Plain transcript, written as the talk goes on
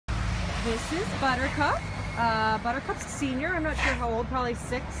This is Buttercup. Buttercup's a senior. I'm not sure how old, probably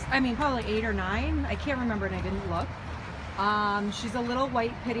 8 or 9. I can't remember and I didn't look. She's a little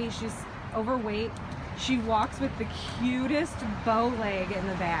white pitty. She's overweight. She walks with the cutest bow leg in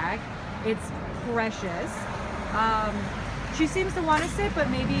the bag. It's precious. She seems to want to sit, but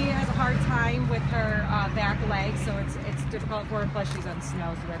maybe has a hard time with her back leg, so it's difficult for her. Plus she's on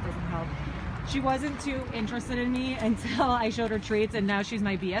snow, so that doesn't help. She wasn't too interested in me until I showed her treats, and now she's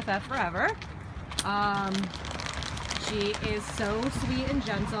my BFF forever. She is so sweet and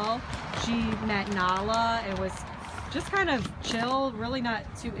gentle. She met Nala and was just kind of chill, really not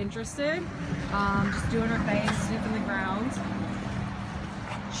too interested. Just doing her thing, sniffing the ground.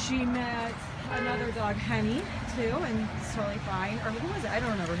 She met another dog, Henny, too, and it's totally fine. Or who was it? I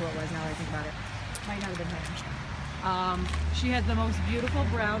don't remember who it was now that I think about it. Might not have been Henny. She has the most beautiful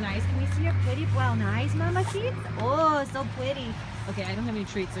brown eyes. Can we see her pretty brown eyes, Mama Keith? Oh, so pretty. Okay, I don't have any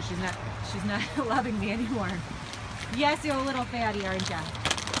treats, so she's not loving me anymore. Yes, you're a little fatty, aren't you?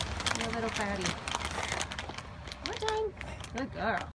 You're a little fatty. One time. Good girl.